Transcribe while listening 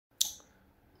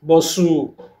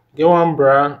Bosu get one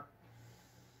bra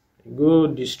go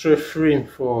destroy frame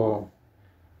for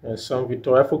some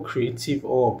Victoria Creative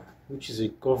Hub, which is a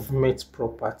government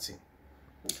property.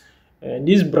 And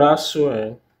this bra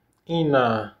so in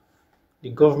the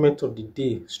government of the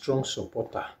day strong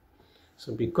supporter.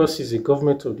 So because he's a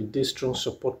government of the day strong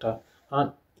supporter,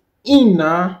 and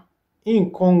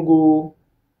in Congo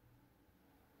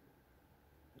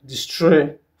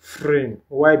destroy frame.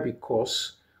 Why?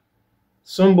 Because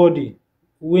somebody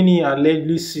when he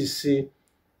allegedly say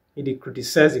he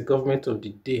criticize the government of the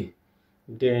day,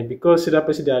 then because that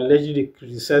person they allegedly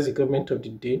criticize the government of the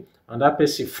day, and that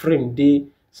person frame they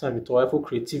some Victoria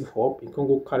Creative Hub, he can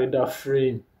go carry that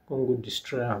frame, can go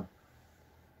destroy him.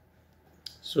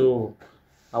 So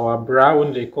our bra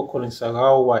when they call Colin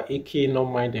Sagawa, AK no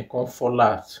mind, they can't fall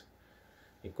out.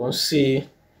 You can see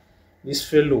this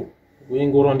fellow, we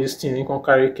ain't go on this thing, you can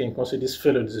carry cane, you can see this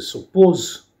fellow is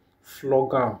suppose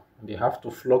flog him. They have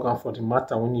to flog him for the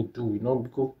matter when you do. You know,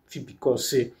 because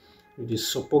say with the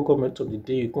support government of the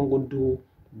day, you can't go do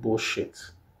bullshit.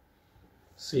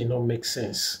 So it don't make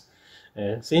sense.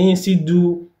 So you still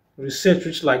do research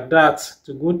which like that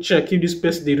to go check if this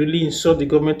person they really insult the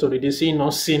government of the day, say you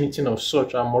not say anything of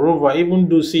such. And moreover, even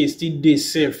though say it's still day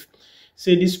safe,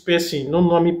 say this person don't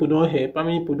know how many people don't help, how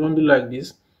many people don't do like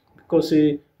this, because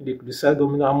say they criticize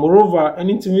government. And moreover,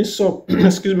 anything we saw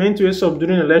excuse me, anything we saw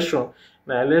during election,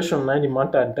 now election 90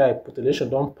 months die, but election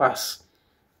don't pass.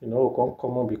 You know,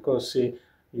 come on, because say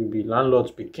you be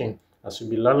landlord picking. As you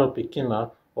be landlord picking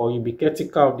now, or you be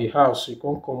caretaker of the house, you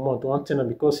can't come out one tenant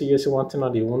because yes, one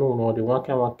tenant they won't know the one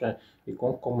kind, you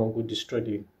can't come and go destroy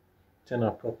the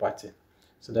tenant property.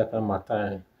 So that can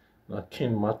matter, not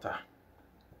kin matter.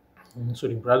 So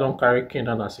the brother don't carry kin,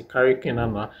 and as he carry kin,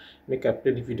 and make I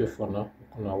play the video for now.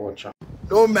 You can watch out.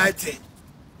 No matter,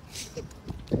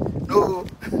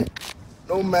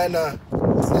 no manner.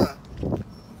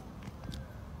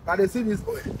 Can they see this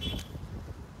boy?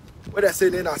 What they say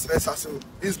then as Spencer, so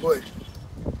this boy.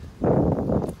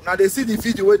 Now they see the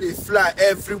video where they fly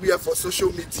everywhere for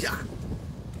social media.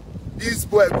 This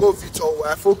boy go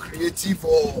Victoria for Creative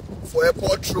or for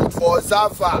Airport Road, for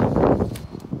Zava.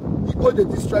 He go they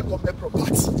destroy government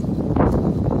property.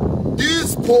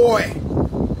 This boy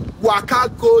waka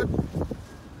go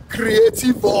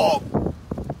Creative Hub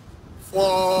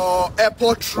for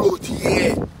Airport Road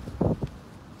here.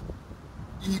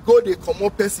 He go they come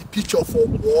up as a picture for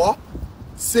war.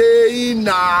 Saying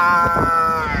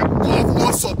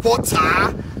government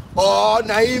supporter or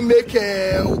na he make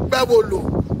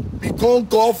Okpebholo'S become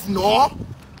governor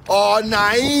or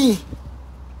na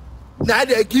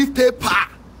they give paper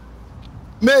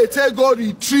may take go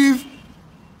retrieve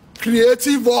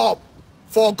Creative Hub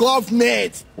for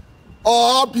government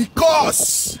or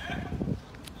because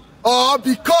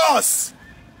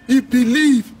he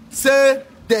believe say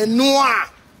the noir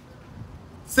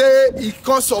say he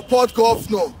can't support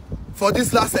governor for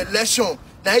this last election.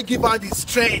 Now he give her the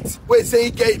strength where he say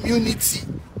he get immunity.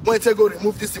 When he go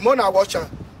remove this thing, wanna watch her.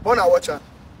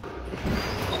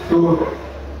 So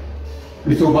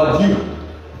it's overdue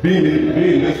being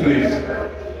in this place.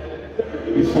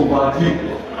 It's overdue.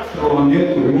 So I'm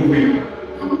here to remove it.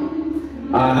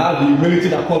 I have the immunity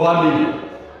that cover me.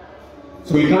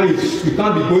 So you can't be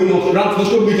going on around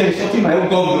social media and shouting my own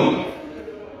governor.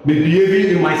 Be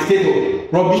behaving in my state,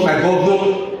 rubbish my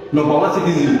governor, number one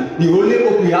citizen. The only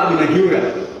hope we have in Nigeria,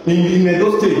 in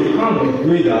those states, we can't be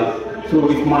doing that. So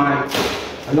if I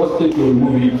just take to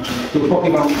remove it. So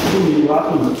talking about you have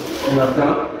to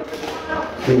understand.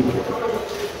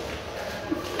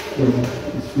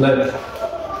 It's left.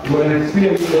 When I see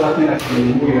everything I can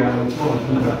remove it, I'm not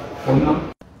doing that. For now.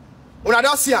 Una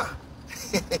don't see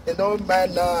no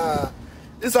man,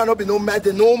 this one not be no man,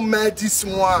 no man this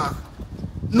one.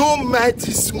 No man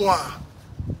this one.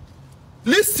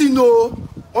 Listen, no,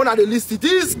 on the list.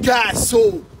 This guy,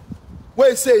 so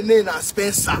where say name as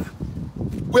Spencer,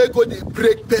 where go they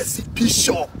break Percy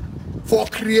Bishop for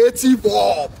Creative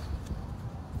Hub.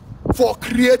 For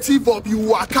Creative Hub, you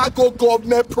waka go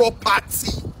government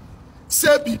property.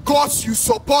 Say because you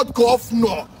support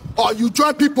governor or you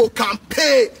join people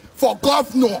campaign for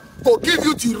governor, go give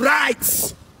you the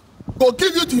rights. Go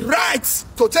give you the rights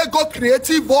to take go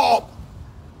Creative Hub.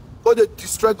 Go they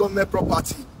destroy government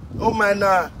property. Oh man,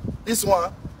 this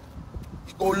one,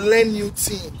 he go learn new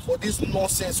thing for this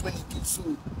nonsense when he do so.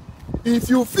 If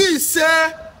you feel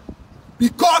say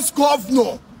because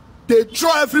governor they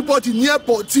draw everybody near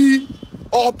body,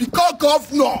 or because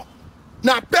governor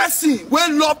na person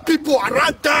when love people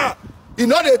around there, you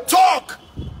know they talk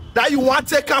that you want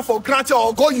to take her for granted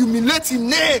or go humiliate him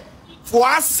name for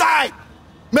outside.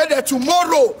 Maybe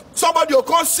tomorrow somebody will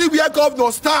come see where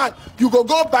governor stand. You go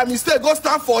by mistake, go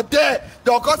stand for there.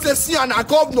 They'll come say, see, and a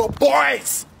governor,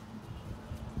 boys.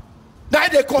 Now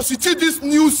they constitute this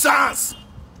nuisance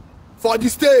for the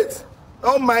state.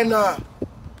 Don't mind now.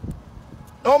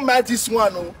 Don't mind this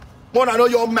one, no. More than know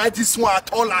you don't mind this one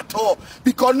at all.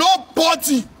 Because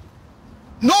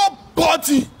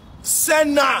nobody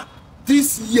send now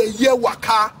this ye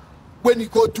waka when he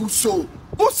go do so.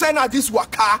 Who send now this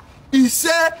waka? He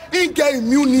say he get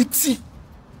immunity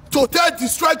to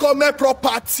destroy government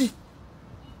property.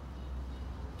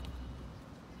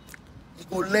 He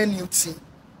go learn new thing.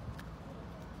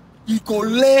 He go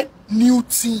learn new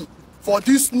thing for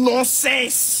this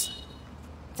nonsense.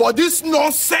 For this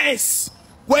nonsense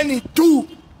when he do.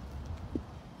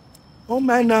 No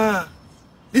minor.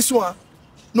 This one,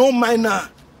 no minor.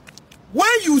 When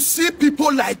you see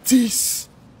people like this,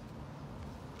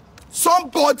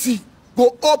 somebody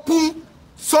go open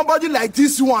somebody like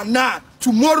this one now.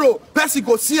 Tomorrow, person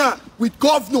go see her with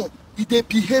governor. If they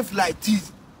behave like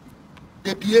this,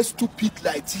 they behave stupid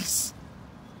like this.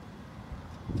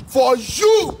 For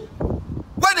you,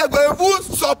 when they go even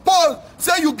suppose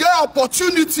say you get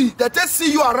opportunity, that they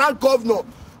see you around governor,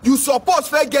 you suppose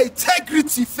first get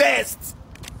integrity first.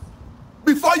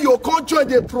 Before you come join,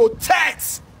 they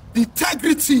protect the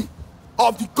integrity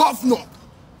of the governor.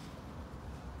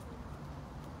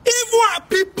 Even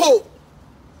people,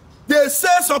 they say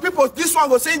some people, this one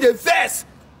was saying the verse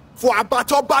for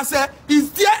Okpebholo'S say,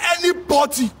 is there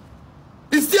anybody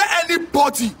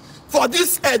for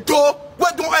this Edo we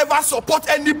don't ever support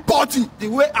anybody the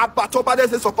way Okpebholo'S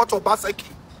say support Obaseki?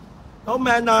 No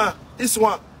man, this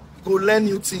one go learn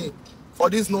new thing for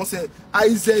this nonsense. I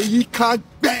say you can't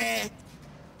bear.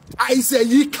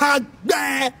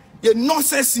 The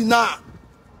nonsense now.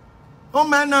 No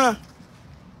man.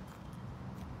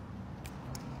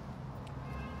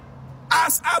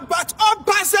 As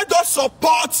Okpebholo'S don't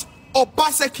support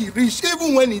Obaseki reach,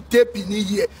 even when he take Benin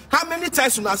here. How many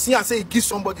times when I see I say he give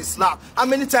somebody slap? How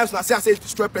many times when I say he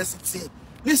destroy person thing?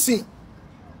 Listen,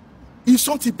 if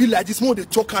something be like this, more they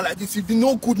talk like this. If you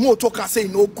no good, more talk and say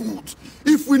no good.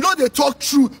 If we know they talk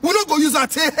true, we don't go use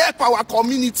that to help our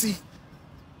community.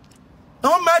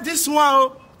 Don't mind this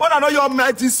one. But I know you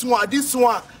mind this one. This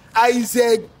one, I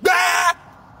say, bah!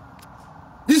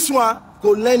 This one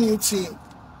go learn new thing.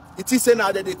 It is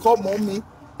now that they call mommy,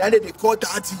 then they call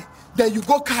daddy. Then you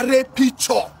go carry a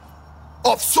picture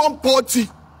of somebody.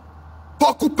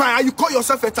 Porcupine, you call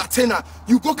yourself entertainer.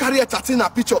 You go carry a entertainer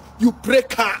picture. You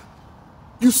break her.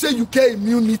 You say you get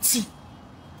immunity.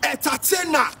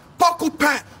 Entertainer,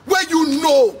 porcupine, where you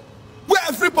know, where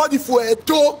everybody for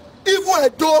Edo, even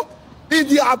Edo in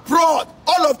the abroad,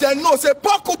 all of them know, say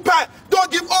porcupine,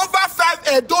 don't give over 5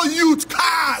 Edo youth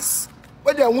cars.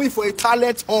 When they win for a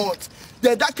talent hunt.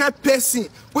 Then that kind of person,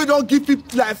 we don't give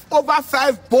people like over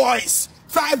 5 boys,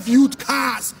 5 youth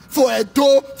cars for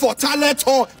Edo, for talent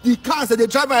hunt. The cars that they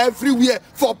drive everywhere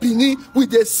for Benin with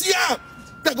the CM.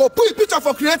 They go put a picture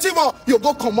for creative or you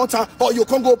go come out or you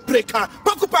can go break her.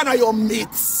 Porcupine are your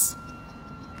mates.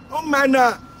 Oh man,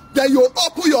 then you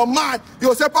open your mouth,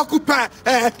 you say porcupine,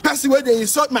 person where they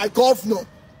insult my governor.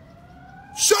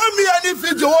 Show me any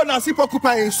video when I see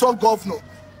porcupine insult governor.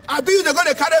 I be they're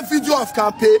gonna carry video of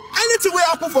campaign. Anything we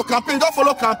happen for campaign, don't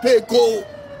follow campaign, go.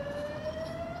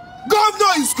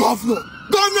 Governor is governor.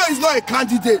 Governor is not a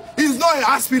candidate. He's not an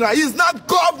aspirant. He's not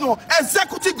governor,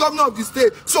 executive governor of the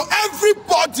state. So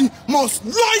everybody must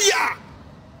lawyer.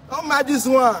 Don't mind this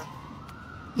one.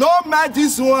 No mind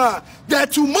this one. Then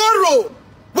tomorrow,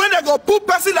 when they go put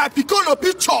person like Piccolo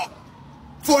picture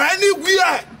for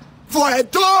anywhere, for a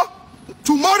door,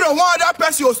 tomorrow one other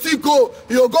person will still go.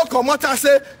 He'll go come out and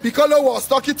say, Piccolo was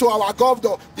talking to our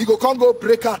governor. He go come go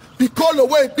break her. Piccolo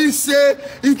wey be say,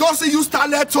 he doesn't use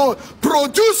talent on.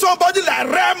 Produce somebody like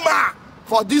Rema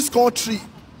for this country.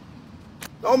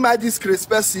 Don't mind this crazy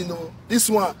person, no. This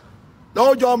one.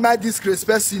 Don't mind this crazy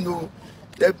person, no.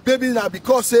 The baby now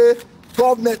because say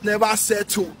government never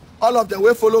settle. All of them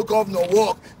will follow governor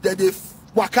work. Then they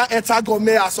waka enter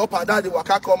government as up and down, they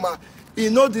waka come out. You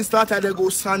know this time they go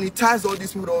sanitize all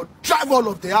this people, drive all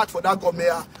of the art for that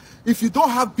government. If you don't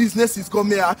have business in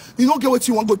government, you don't get what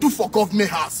you want to do for government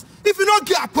house. If you don't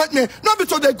get appointment, not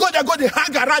because they go, they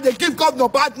hang around, they give governor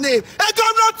bad name. A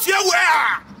governor to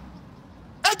where?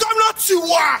 A governor to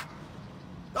where?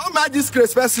 Don't mind this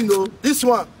crazy person, no. This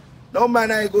one. Don't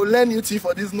mind I go learn you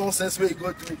for this nonsense where you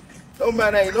go to. Don't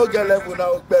mind I no get level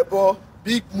now, Okpebholo,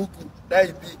 big muku, that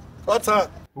is big. What's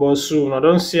up? But soon, I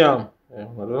don't see him. I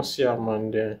don't see him,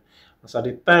 and as at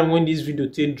the time when this video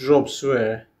take drops, so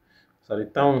as at the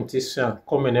time when this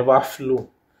comment never flow,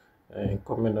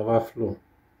 comment never flow.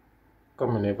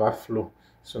 comment never flow.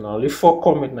 So now only 4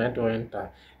 comment now don't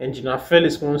enter. Engineer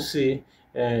Felix gonna say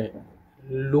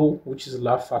low, which is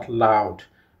laugh out loud.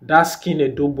 That skin a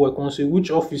dope boy can say which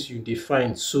office you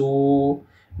define. So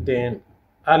then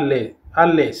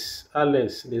Alex,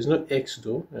 there's no X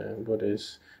though, but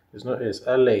there's no S.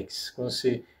 Alex can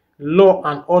say law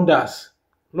and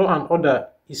order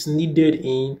is needed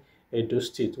in Edo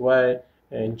State. Why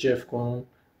Jeff can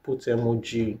put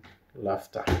emoji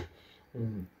laughter.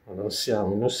 I don't see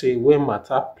him. You know, say when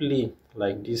matter play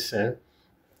like this,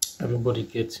 everybody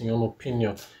gets your own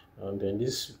opinion. And then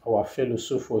this our fellow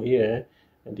so for here,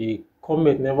 the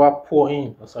comment never pour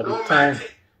in as at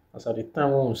the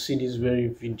time when we see this very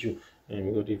video. And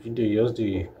we got the video just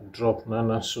the drop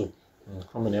now so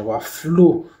comment never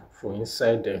flow for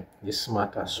inside this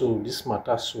matter. So this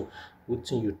matter, so what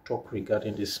thing you talk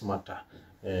regarding this matter?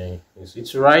 Is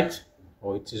it right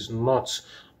or it is not?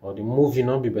 Or the movie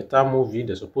not be better movie?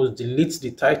 They suppose delete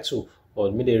the title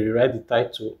or maybe they rewrite the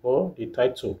title, or the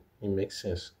title it makes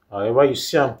sense. However you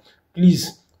see them,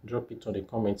 please drop it on the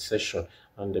comment section,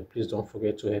 and please don't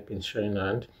forget to help in sharing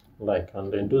and like.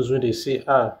 And then those when they say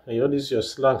hey, all this your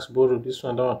slangs, Boro, this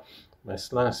one down my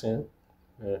slangs, do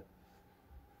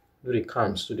the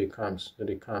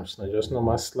cams. Now just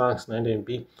normal slangs now then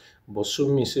be, but so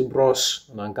me say bros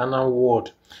na Ghana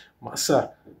word,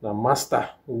 massa na master,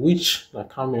 which na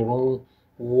Cameroon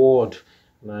word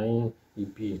na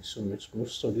it be. So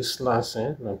most of these slangs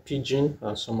na pidgin,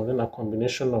 and some of them a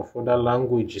combination of other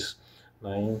languages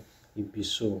na it be.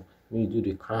 So me do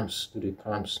the cams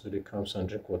and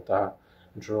drink water,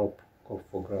 drop cup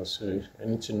for grass. So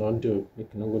anything not do,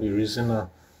 make no go the reason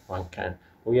one kind.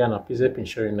 Oh yeah, now please help in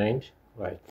sharing mind. Right.